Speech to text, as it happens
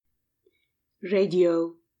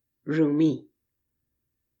Radio Rumi.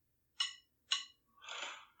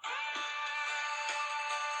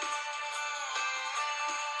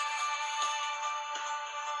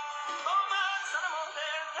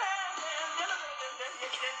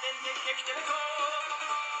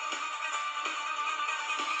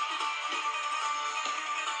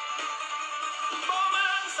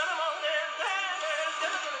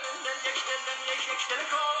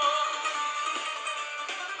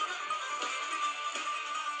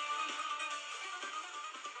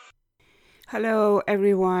 Hello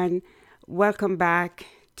everyone, welcome back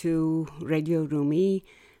to Radio Rumi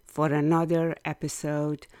for another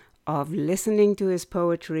episode of listening to his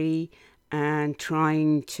poetry and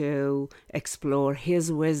trying to explore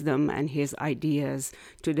his wisdom and his ideas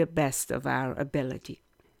to the best of our ability.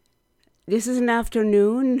 This is an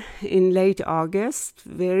afternoon in late August,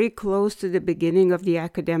 very close to the beginning of the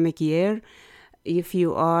academic year. If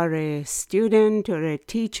you are a student or a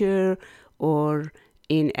teacher or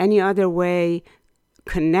in any other way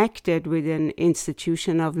connected with an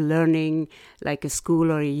institution of learning like a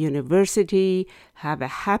school or a university, have a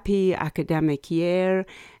happy academic year,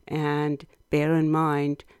 and bear in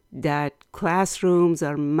mind that classrooms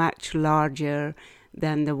are much larger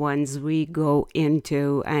than the ones we go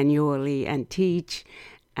into annually and teach.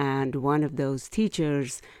 And one of those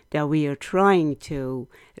teachers that we are trying to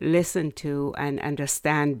listen to and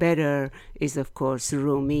understand better is, of course,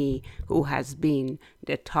 Rumi, who has been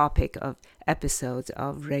the topic of episodes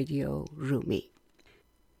of Radio Rumi.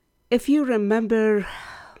 If you remember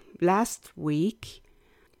last week,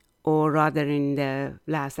 or rather in the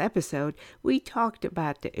last episode, we talked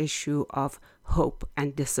about the issue of hope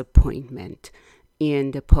and disappointment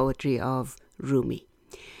in the poetry of Rumi.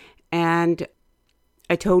 And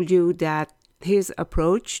I told you that his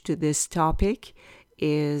approach to this topic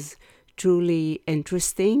is truly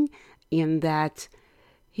interesting in that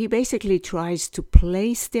he basically tries to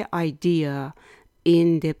place the idea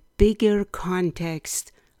in the bigger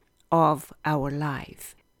context of our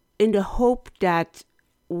life, in the hope that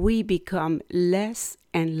we become less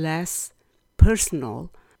and less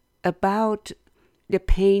personal about the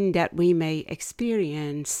pain that we may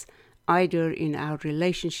experience either in our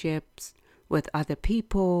relationships with other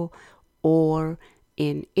people or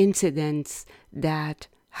in incidents that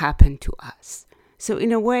happen to us. So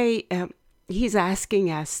in a way, he's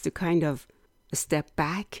asking us to kind of step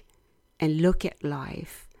back and look at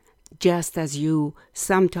life just as you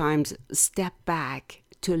sometimes step back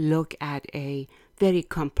to look at a very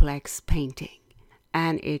complex painting,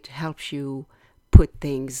 and it helps you put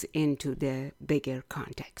things into the bigger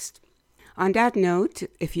context. On that note,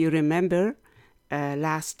 if you remember,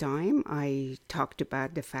 last time I talked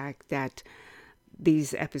about the fact that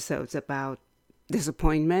these episodes about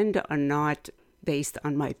disappointment are not based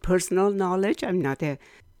on my personal knowledge. I'm not a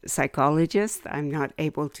psychologist. I'm not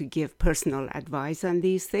able to give personal advice on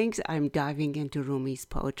these things. I'm diving into Rumi's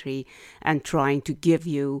poetry and trying to give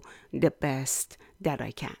you the best that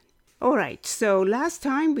I can. All right, so last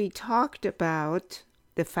time we talked about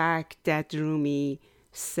the fact that Rumi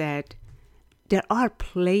said there are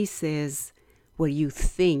places where you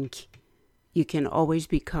think you can always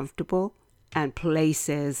be comfortable and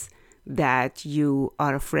places that you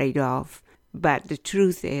are afraid of. But the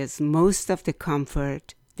truth is, most of the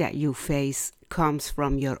comfort that you face comes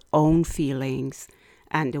from your own feelings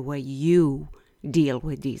and the way you deal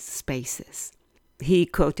with these spaces. He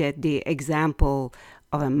quoted the example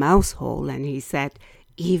of a mouse hole, and he said,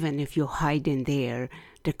 even if you hide in there,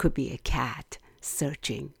 there could be a cat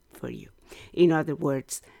searching for you. In other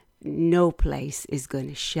words, no place is going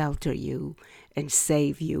to shelter you and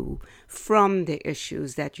save you from the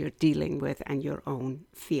issues that you're dealing with and your own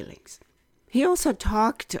feelings. He also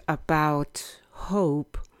talked about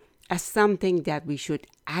hope as something that we should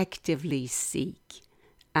actively seek,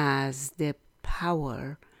 as the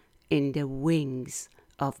power in the wings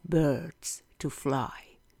of birds to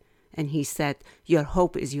fly. And he said, your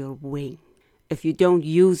hope is your wing. If you don't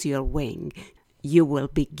use your wing, you will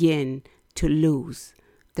begin to lose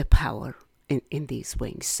the power in these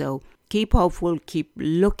wings. So keep hopeful, keep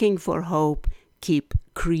looking for hope, keep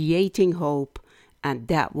creating hope, and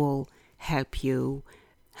that will help you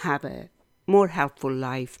have a more helpful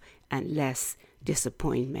life and less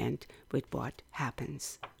disappointment with what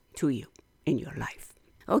happens to you in your life.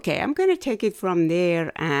 Okay, I'm going to take it from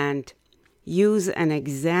there and use an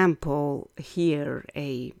example here,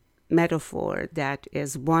 a metaphor that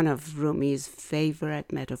is one of Rumi's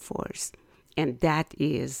favorite metaphors, and that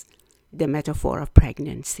is the metaphor of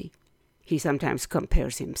pregnancy. He sometimes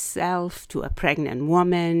compares himself to a pregnant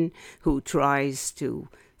woman who tries to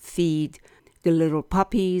feed the little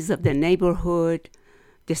puppies of the neighborhood.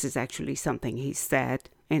 This is actually something he said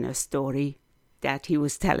in a story that he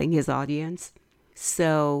was telling his audience.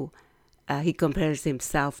 So he compares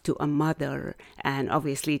himself to a mother, and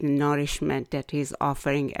obviously the nourishment that he's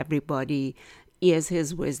offering everybody is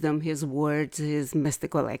his wisdom, his words, his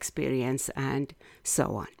mystical experience, and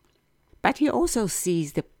so on. But he also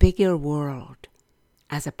sees the bigger world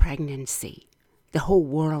as a pregnancy. The whole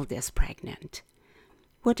world is pregnant.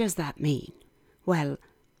 What does that mean? Well,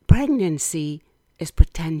 pregnancy is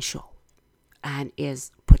potential, and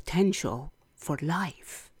is potential for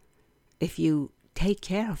life. If you take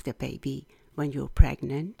care of the baby when you're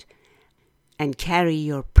pregnant and carry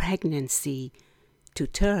your pregnancy to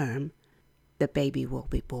term, the baby will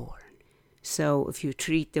be born. So if you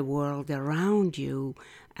treat the world around you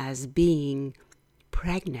as being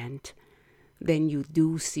pregnant, then you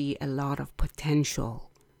do see a lot of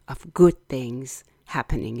potential of good things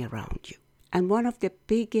happening around you. And one of the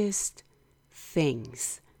biggest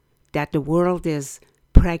things that the world is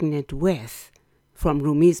pregnant with, from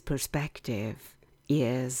Rumi's perspective,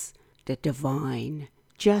 is the divine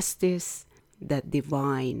justice, the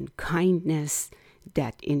divine kindness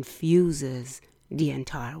that infuses the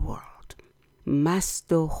entire world.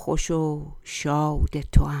 Mast و خوش و شاد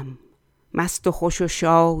توام، مست و خوش و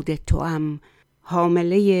شاد توام،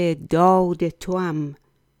 حامله داد توام،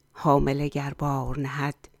 حامله گر بار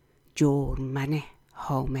نهد جرم منه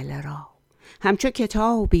حامله را. همچو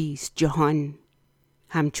کتابیست جهان،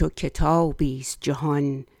 همچو کتابیست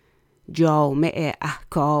جهان، جامع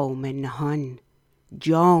احکام نهان،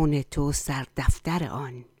 جان تو سردفتر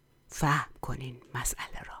آن، فهم کنین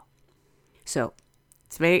مسئله را. So,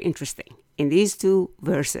 it's very interesting. In these two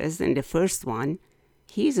verses, in the first one,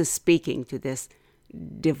 he's speaking to this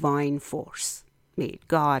divine force, may it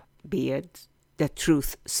God, be it the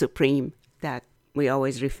truth supreme that we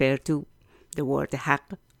always refer to, the word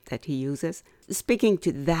haq that he uses, speaking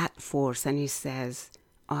to that force, and he says,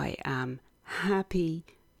 I am happy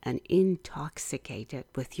and intoxicated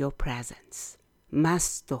with your presence.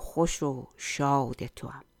 مست و خوش و شاد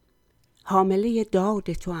توام. حامله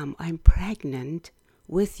داد توام. I'm pregnant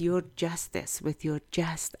with your justice, with your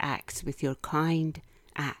just acts, with your kind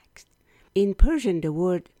acts. In Persian, the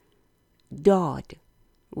word dad,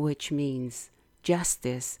 which means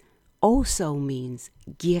justice, also means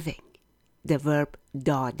giving. The verb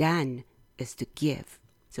dadan is to give.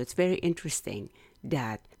 So it's very interesting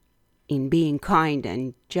that in being kind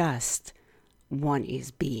and just, one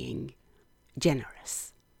is being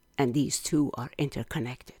generous. And these two are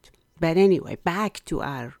interconnected. But anyway, back to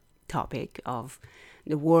our topic of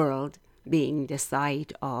the world being the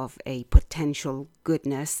site of a potential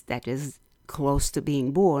goodness that is close to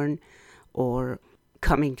being born or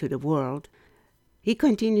coming to the world. He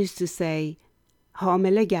continues to say,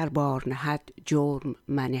 حامله گر بار نهد جرم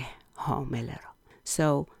منه حامله را.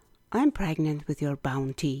 So I'm pregnant with your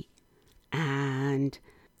bounty, and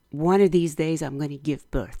one of these days I'm going to give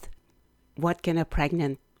birth. What can a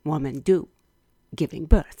pregnant woman do? Giving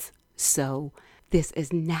birth. So this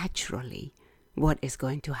is naturally what is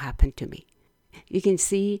going to happen to me. You can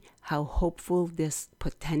see how hopeful this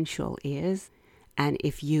potential is. And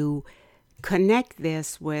if you connect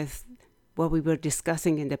this with what we were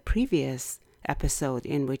discussing in the previous episode,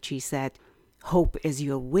 in which he said, hope is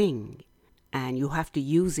your wing, and you have to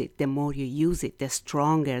use it. The more you use it, the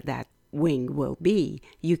stronger that wing will be.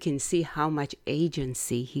 You can see how much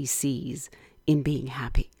agency he sees in being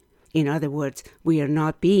happy. In other words, we are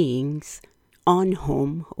not beings on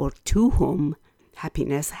whom or to whom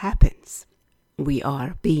happiness happens. We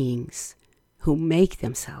are beings who make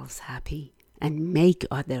themselves happy and make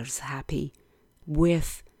others happy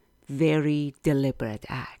with very deliberate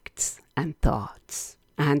acts and thoughts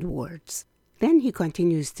and words. Then he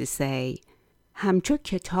continues to say, همچو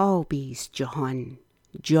کتابیست جهان،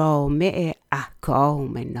 جامع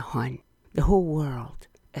احکام نهان. The whole world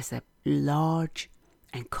is a large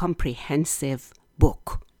and comprehensive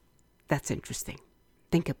book. That's interesting.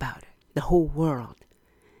 Think about it. The whole world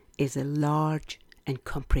is a large and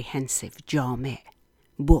comprehensive jame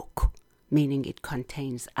book, meaning it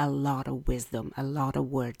contains a lot of wisdom, a lot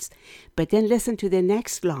of words. But then listen to the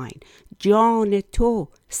next line. جان تو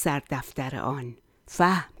سردفتر آن،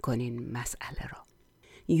 فهم کنین مسئله را.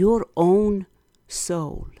 Your own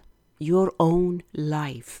soul, your own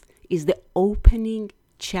life is the opening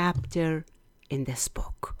chapter in this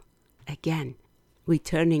book. Again,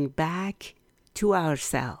 returning back to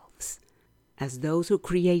ourselves as those who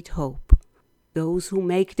create hope, those who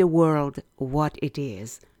make the world what it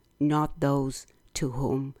is, not those to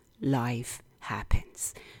whom life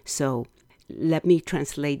happens. So let me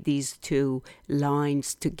translate these two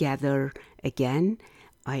lines together Again,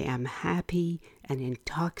 I am happy and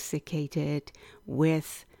intoxicated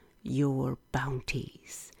with your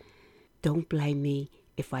bounties. Don't blame me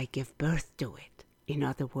if I give birth to it. In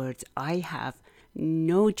other words, I have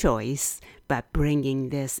no choice but bringing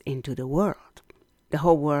this into the world. The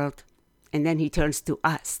whole world, and then he turns to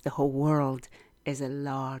us. The whole world is a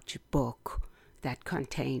large book that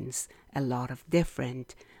contains a lot of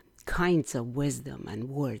different kinds of wisdom and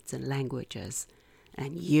words and languages.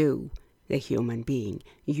 And you, the human being,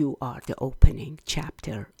 you are the opening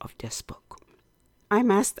chapter of this book. I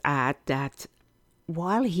must add that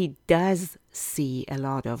while he does see a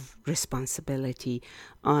lot of responsibility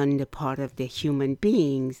on the part of the human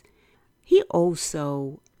beings, he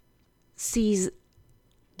also sees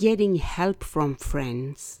getting help from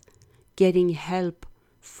friends, getting help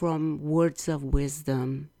from words of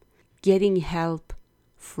wisdom, getting help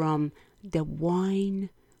from the wine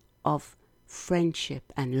of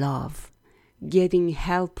friendship and love, getting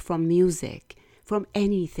help from music, from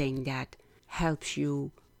anything that helps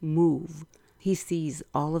you move. He sees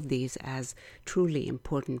all of these as truly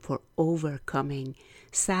important for overcoming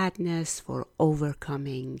sadness, for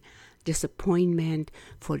overcoming disappointment,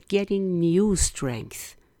 for getting new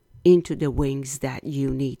strength into the wings that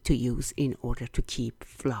you need to use in order to keep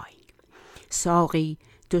flying. ساقی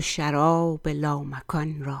تو شراب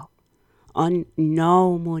لامکان را، آن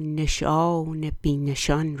نام و نشان بی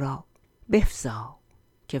نشان را بفزا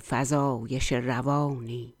که فزایش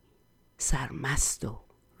روانی سرمست و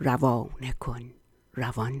روانه کن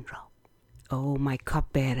روان را. Oh, my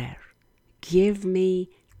cupbearer, give me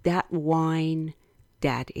that wine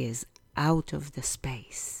that is out of the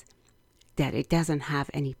space, that it doesn't have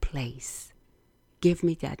any place. Give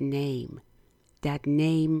me that name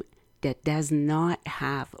that does not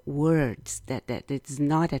have words, that is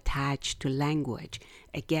not attached to language.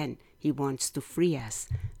 Again, he wants to free us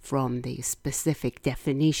from the specific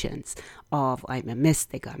definitions of I'm a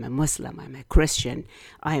mystic, I'm a Muslim, I'm a Christian,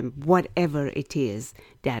 I am whatever it is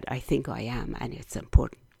that I think I am, and it's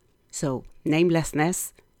important. So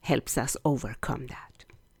namelessness helps us overcome that.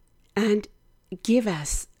 And give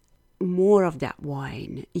us more of that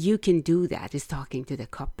wine. You can do that, is talking to the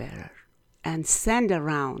cupbearer. And send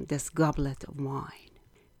around this goblet of wine.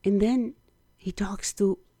 And then he talks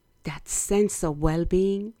to that sense of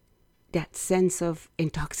well-being, that sense of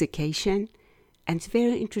intoxication. And it's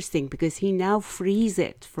very interesting because he now frees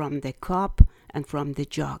it from the cup and from the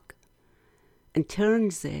jug and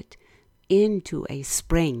turns it into a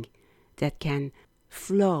spring that can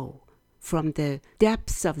flow from the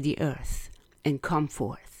depths of the earth and come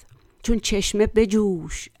forth. چون چشمه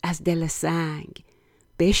بجوش از دل سنگ،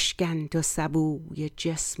 بشکن تو سبوی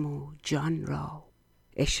جسم و جان را،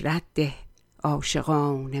 اشرت ده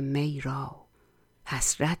عاشقان می را،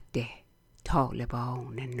 حسرت ده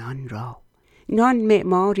طالبان نان را. نان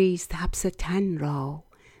معماری است حبس تن را،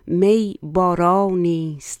 می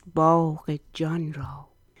بارانی است باغ جان را.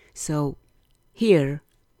 So here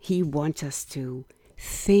he wants us to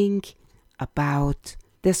think about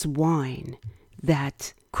this wine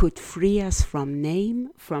that could free us from name,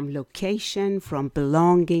 from location, from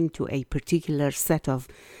belonging to a particular set of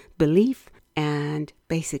belief, and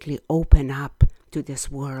basically open up to this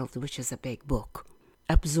world, which is a big book.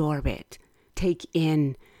 Absorb it. Take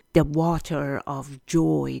in the water of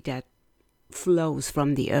joy that flows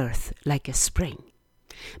from the earth like a spring.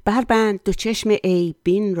 بربند دو چشم عیب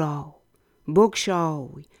بین را،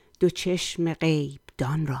 بگشای دو چشم غیب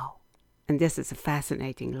دان را. And this is a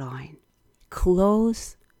fascinating line.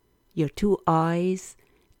 Close your two eyes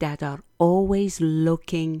that are always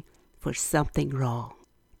looking for something wrong.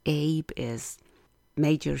 Aib is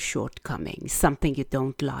major shortcoming, something you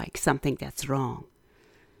don't like, something that's wrong.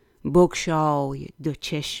 بگشای دو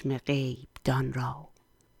چشم غیب دان را.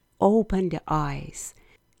 Open the eyes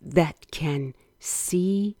that can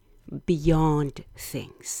see beyond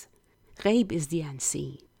things. غیب is the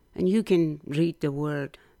unseen. And you can read the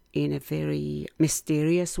word in a very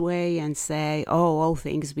mysterious way and say, oh, all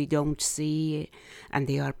things we don't see and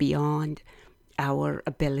they are beyond our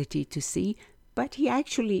ability to see. But he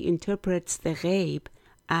actually interprets the ghaib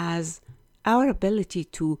as our ability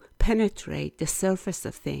to penetrate the surface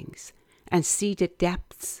of things and see the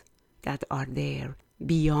depths that are there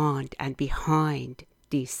beyond and behind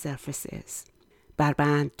these surfaces.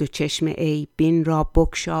 بربند دو چشم عیب بین را،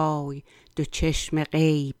 بگشای دو چشم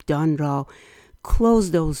غیب دان را. Close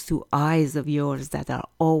those two eyes of yours that are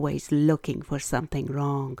always looking for something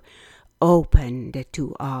wrong. Open the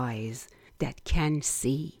two eyes that can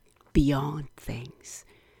see beyond things,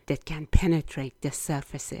 that can penetrate the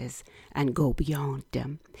surfaces and go beyond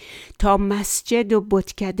them. تا مسجد و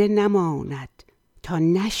بتکده نماند، تا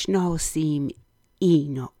نشناسیم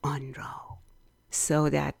این و آن را. So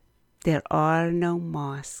that there are no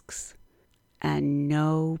mosques and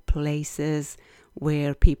no places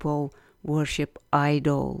where people worship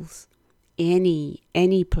idols.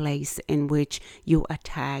 Any place in which you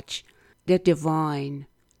attach the divine,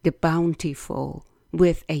 the bountiful,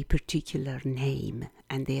 with a particular name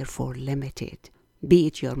and therefore limited. Be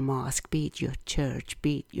it your mosque, be it your church,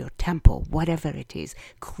 be it your temple, whatever it is,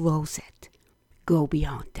 close it. Go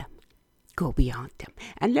beyond them. Go beyond them.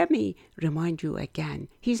 And let me remind you again,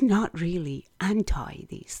 he's not really anti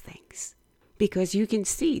these things, because you can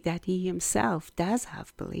see that he himself does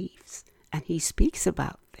have beliefs and he speaks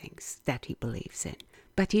about things that he believes in.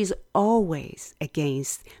 But he's always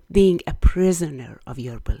against being a prisoner of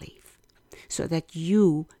your belief, so that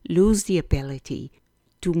you lose the ability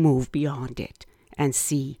to move beyond it and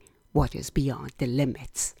see what is beyond the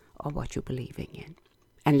limits of what you're believing in.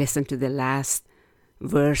 And listen to the last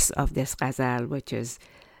verse of this ghazal, which is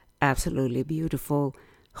absolutely beautiful.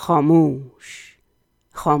 خاموش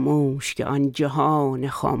خاموش که آن جهان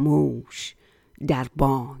خاموش در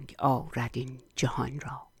بانگ آورد این جهان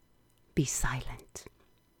را. Be silent.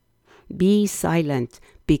 Be silent,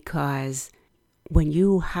 because when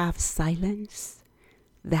you have silence,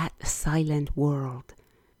 that silent world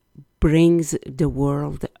brings the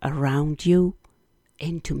world around you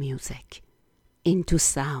into music, into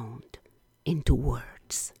sound, into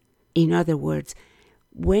words. In other words,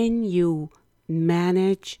 when you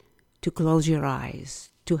manage to close your eyes,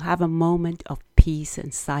 to have a moment of peace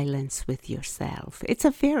and silence with yourself. It's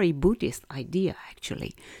a very Buddhist idea,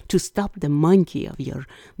 actually, to stop the monkey of your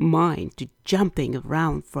mind to jumping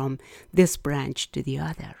around from this branch to the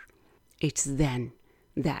other. It's then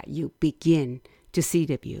that you begin to see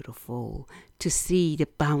the beautiful, to see the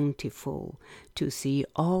bountiful, to see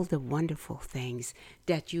all the wonderful things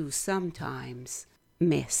that you sometimes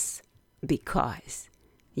miss because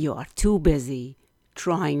you are too busy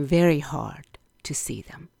trying very hard to see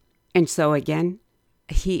them. And so again,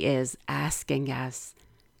 he is asking us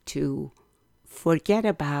to forget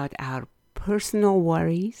about our personal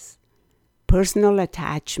worries, personal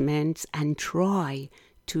attachments, and try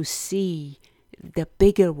to see the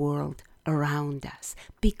bigger world around us,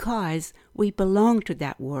 because we belong to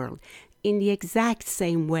that world in the exact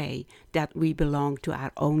same way that we belong to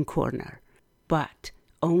our own corner, but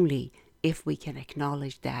only if we can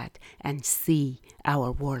acknowledge that and see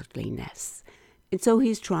our worldliness. And so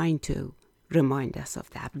he's trying to remind us of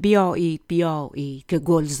that. بیایید بیایید که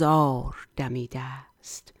گلزار دمیده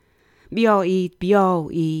است. بیایید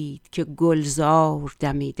بیایید که گلزار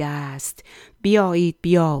دمیده است. بیایید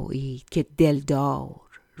بیایید که دلدار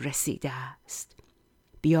رسیده است.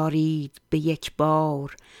 بیارید به یک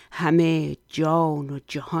بار همه جان و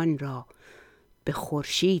جهان را به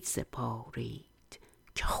خورشید سپارید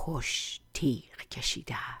که خوش تیغ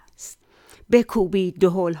کشیده است. بکوبید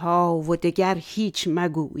دهل‌ها و دگر هیچ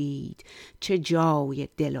مگویید چه جای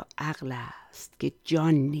دل و عقل است که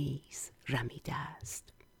جان نیز رمیده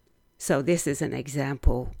است. So this is an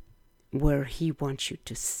example where he wants you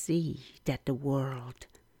to see that the world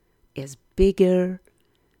is bigger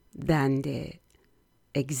than the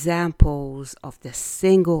examples of the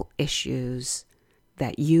single issues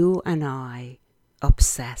that you and I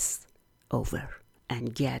obsess over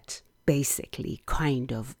and get basically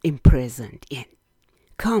kind of imprisoned in.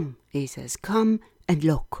 Come, he says, come and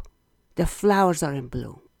look. The flowers are in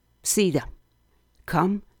bloom. See them.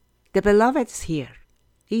 Come, the beloved's here.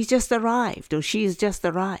 He's just arrived, or she's just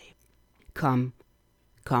arrived. Come,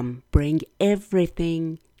 come, bring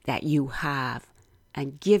everything that you have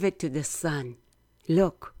and give it to the sun.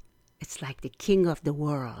 Look, it's like the king of the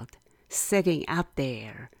world sitting up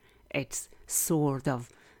there. It's sort of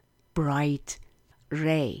bright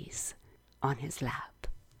rays on his lap.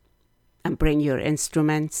 And bring your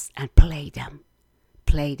instruments and play them.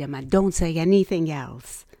 Play them and don't say anything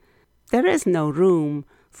else. There is no room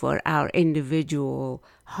for our individual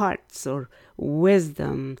hearts or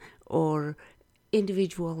wisdom or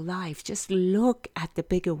individual life. Just look at the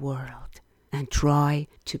bigger world and try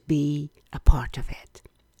to be a part of it.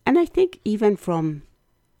 And I think even from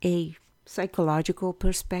a psychological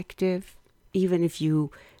perspective, even if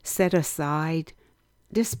you set aside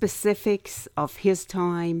the specifics of his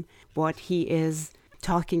time, what he is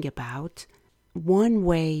talking about, one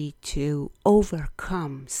way to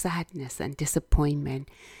overcome sadness and disappointment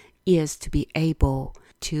is to be able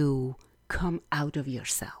to come out of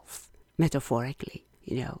yourself, metaphorically,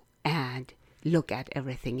 and look at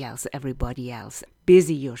everything else, everybody else,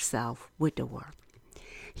 busy yourself with the world.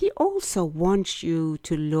 He also wants you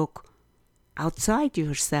to look outside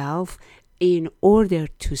yourself in order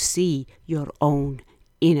to see your own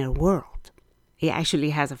inner world. He actually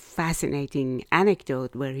has a fascinating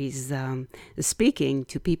anecdote where he's speaking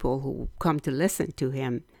to people who come to listen to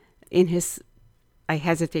him. In his, I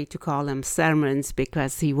hesitate to call them sermons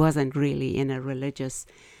because he wasn't really in a religious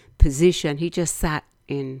position. He just sat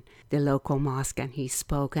in the local mosque and he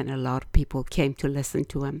spoke, and a lot of people came to listen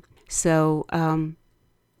to him. So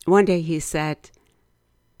one day he said,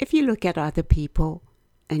 if you look at other people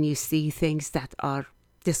and you see things that are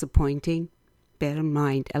disappointing, bear in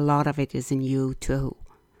mind a lot of it is in you too,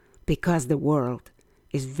 because the world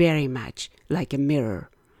is very much like a mirror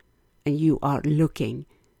and you are looking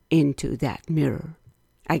into that mirror.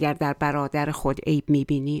 اگر در برادر خود عیب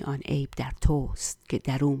میبینی آن عیب در توست که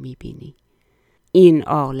در او میبینی. این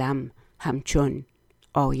عالم همچون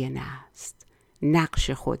آینه است،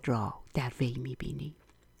 نقش خود را در وی میبینی.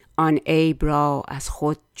 آن عیب را از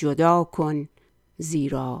خود جدا کن،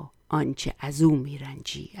 زیرا آنچه از او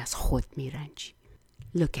میرنجی از خود میرنجی.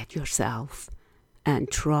 Look at yourself and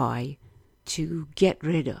try to get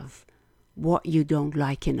rid of what you don't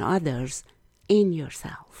like in others in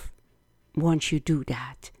yourself. Once you do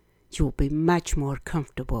that, you'll be much more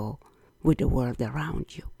comfortable with the world around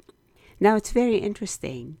you. Now, it's very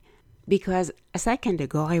interesting because a second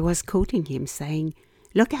ago I was quoting him saying,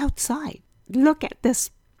 look outside, look at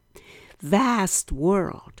this vast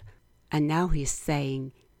world. And now he's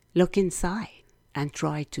saying, look inside and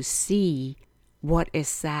try to see what is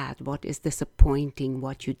sad, what is disappointing,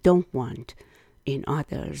 what you don't want in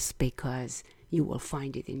others, because you will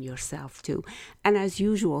find it in yourself too. And as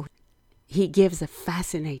usual, he gives a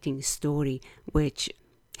fascinating story which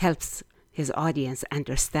helps his audience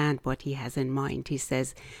understand what he has in mind. He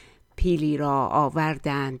says, پیلی را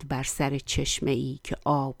آوردند بر سر چشمه ای که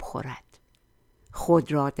آب خورد.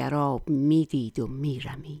 خود را در آب میدید و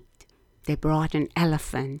میرمید. They brought an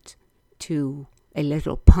elephant to a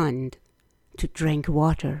little pond to drink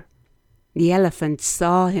water. The elephant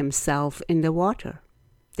saw himself in the water,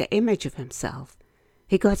 the image of himself.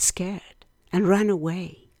 He got scared and ran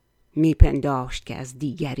away. میپنداشت که از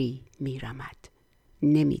دیگری میرمد.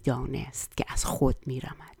 نمیدانست که از خود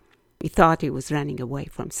میرمد. He thought he was running away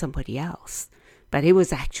from somebody else, but he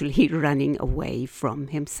was actually running away from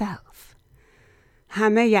himself.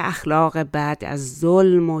 همه اخلاق بد از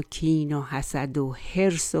ظلم و کین و حسد و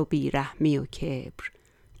حرص و بیرحمی و کبر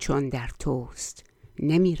چون در توست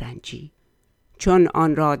نمیرنجی، چون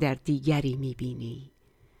آن را در دیگری میبینی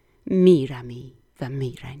میرمی و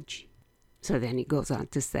میرنجی. So then he goes on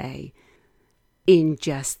to say,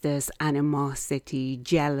 injustice, animosity,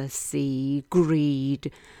 jealousy,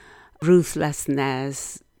 greed,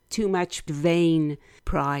 ruthlessness, too much vain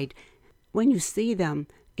pride. When you see them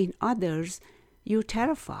in others, you're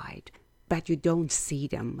terrified, but you don't see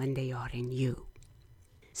them when they are in you.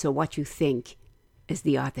 So what you think is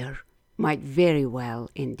the other might very well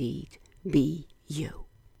indeed be you.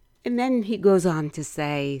 And then he goes on to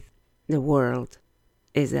say, the world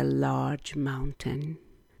is a large mountain.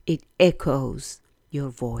 It echoes your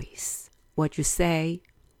voice. What you say,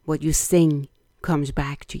 what you sing comes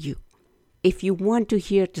back to you. If you want to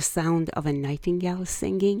hear the sound of a nightingale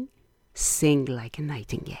singing, sing like a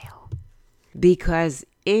nightingale. Because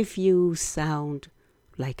if you sound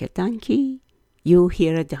like a donkey, you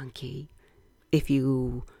hear a donkey. If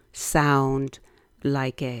you sound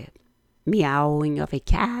like a meowing of a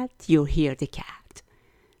cat, you'll hear the cat.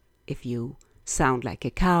 If you sound like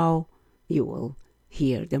a cow, you will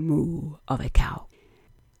hear the moo of a cow.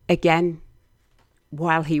 Again,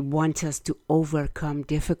 while he wants us to overcome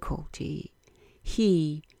difficulty,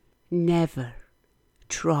 he never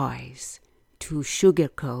tries to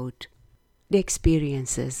sugarcoat the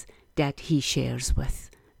experiences that he shares with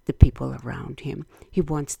the people around him. He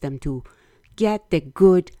wants them to get the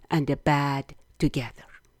good and the bad together.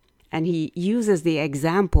 And he uses the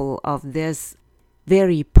example of this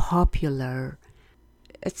very popular,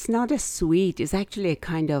 it's not a sweet, it's actually a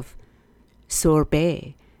kind of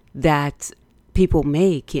sorbet that people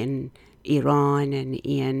make in Iran and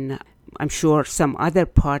in, I'm sure, some other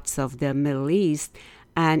parts of the Middle East.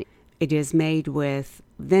 And it is made with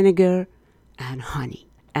vinegar and honey.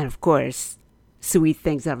 And of course, sweet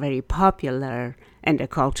things are very popular in the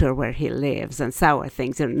culture where he lives, and sour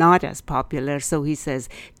things are not as popular. So he says,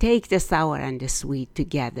 take the sour and the sweet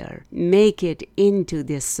together, make it into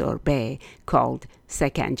this sorbet called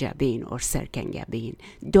sekanjabin or serkangabin.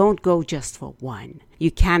 Don't go just for one.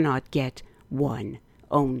 You cannot get one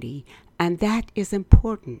only. And that is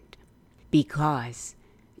important because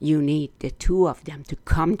you need the two of them to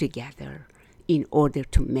come together in order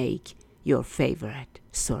to make your favorite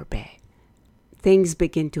sorbet. Things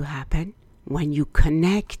begin to happen when you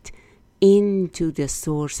connect into the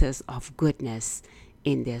sources of goodness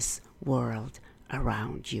in this world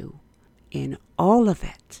around you. In all of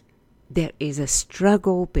it, there is a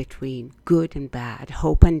struggle between good and bad,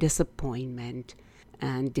 hope and disappointment,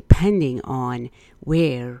 and depending on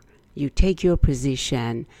where you take your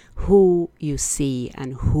position, who you see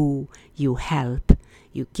and who you help,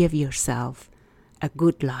 you give yourself a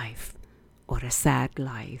good life or a sad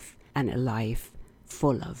life and a life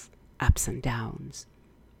full of ups and downs.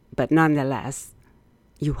 But nonetheless,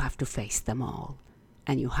 you have to face them all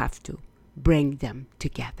and you have to bring them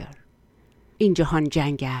together. این جهان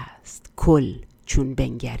جنگ است کل چون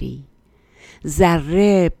بنگری،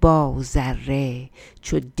 ذره با ذره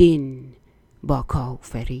چو دین با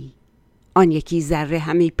کافری. آن یکی ذره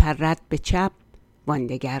همی پرد به چپ،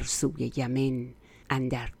 واندگر سوی یمین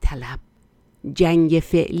اندر طلب. جنگ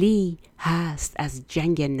فعلی هست از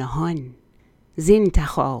جنگ نهان، زین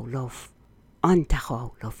تخالف آن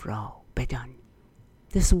تخالف را بدان.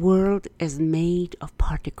 This world is made of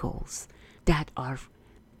particles that are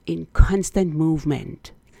in constant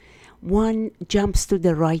movement. One jumps to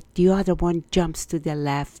the right, the other one jumps to the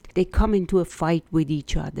left. They come into a fight with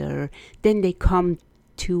each other, then they come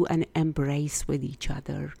to an embrace with each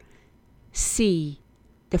other. See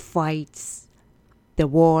the fights, the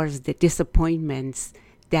wars, the disappointments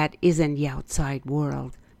that is in the outside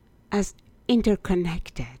world as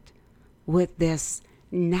interconnected with this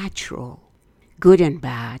natural good and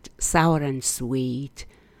bad, sour and sweet,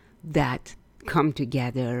 that come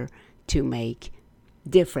together to make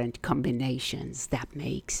different combinations that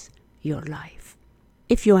makes your life.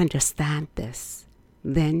 If you understand this,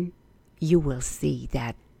 then you will see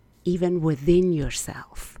that even within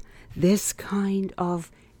yourself, this kind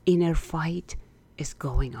of inner fight is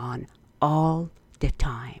going on all the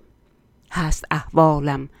time. هست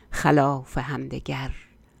احوالم خلاف همدگر،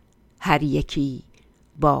 هر یکی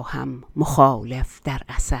با هم مخالف در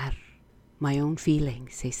اثر. My own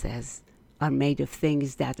feelings, he says, are made of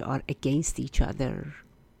things that are against each other.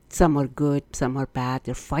 Some are good, some are bad,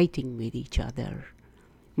 they're fighting with each other.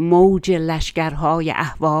 موج لشکرهای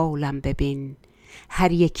احوالم ببین،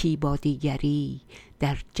 هر یکی با دیگری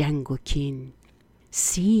در جنگ و کین.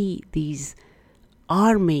 See these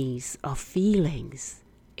armies of feelings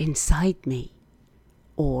inside me,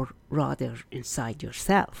 or rather inside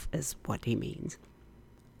yourself is what he means.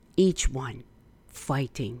 Each one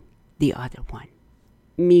fighting the other one.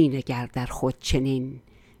 می نگر در خود چنین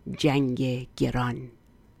جنگ گران،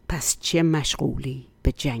 پس چه مشغولی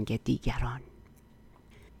به جنگ دیگران.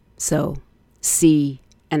 So see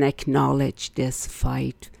and acknowledge this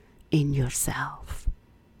fight in yourself.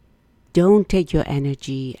 Don't take your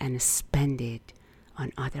energy and spend it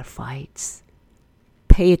on other fights.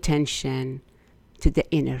 Pay attention to the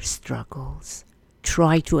inner struggles.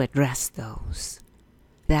 Try to address those.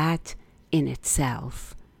 That in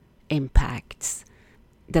itself impacts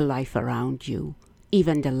the life around you,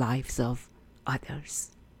 even the lives of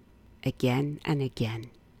others. Again and again,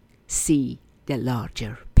 see the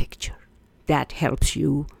larger picture. That helps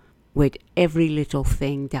you with every little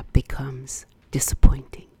thing that becomes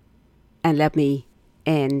disappointing. And let me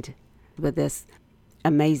end with this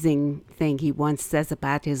amazing thing he once says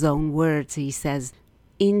about his own words. He says,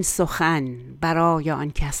 این سخن برای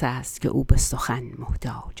آن کس است که او به سخن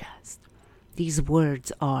محتاج است. These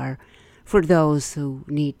words are for those who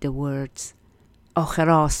need the words. آخر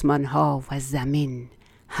آسمان ها و زمین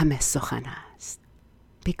همه سخن است.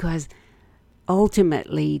 Because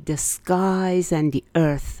ultimately the skies and the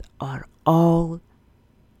earth are all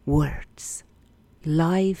words.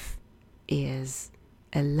 Life is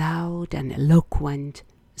a loud and eloquent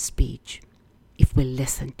speech if we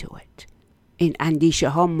listen to it. این اندیشه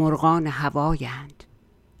ها مرغان هوایند،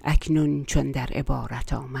 اکنون چون در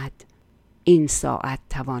عبارت آمد، این ساعت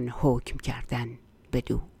توان حکم کردن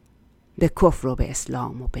بدو. به کفر و به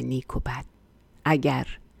اسلام و به نیک و بد،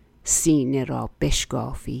 اگر سینه را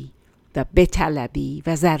بشکافی و بطلبی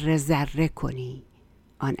و ذره ذره کنی،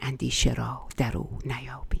 آن اندیشه را در او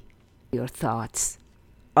نیابی. Your thoughts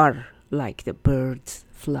are like the birds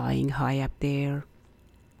flying high up there.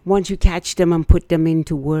 Once you catch them and put them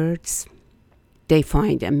into words, they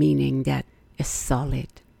find a meaning that is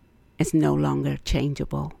solid. It's no longer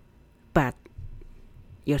changeable. But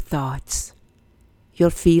your thoughts, your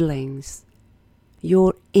feelings,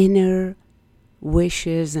 your inner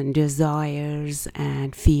wishes and desires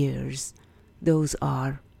and fears, those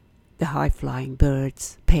are the high-flying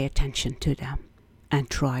birds. Pay attention to them and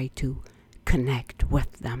try to connect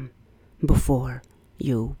with them before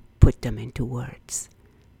you put them into words.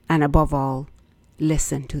 And above all,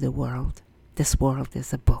 listen to the world. This world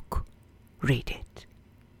is a book. Read it.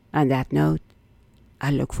 On that note, I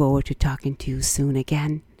look forward to talking to you soon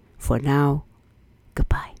again. For now,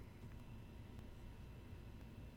 goodbye.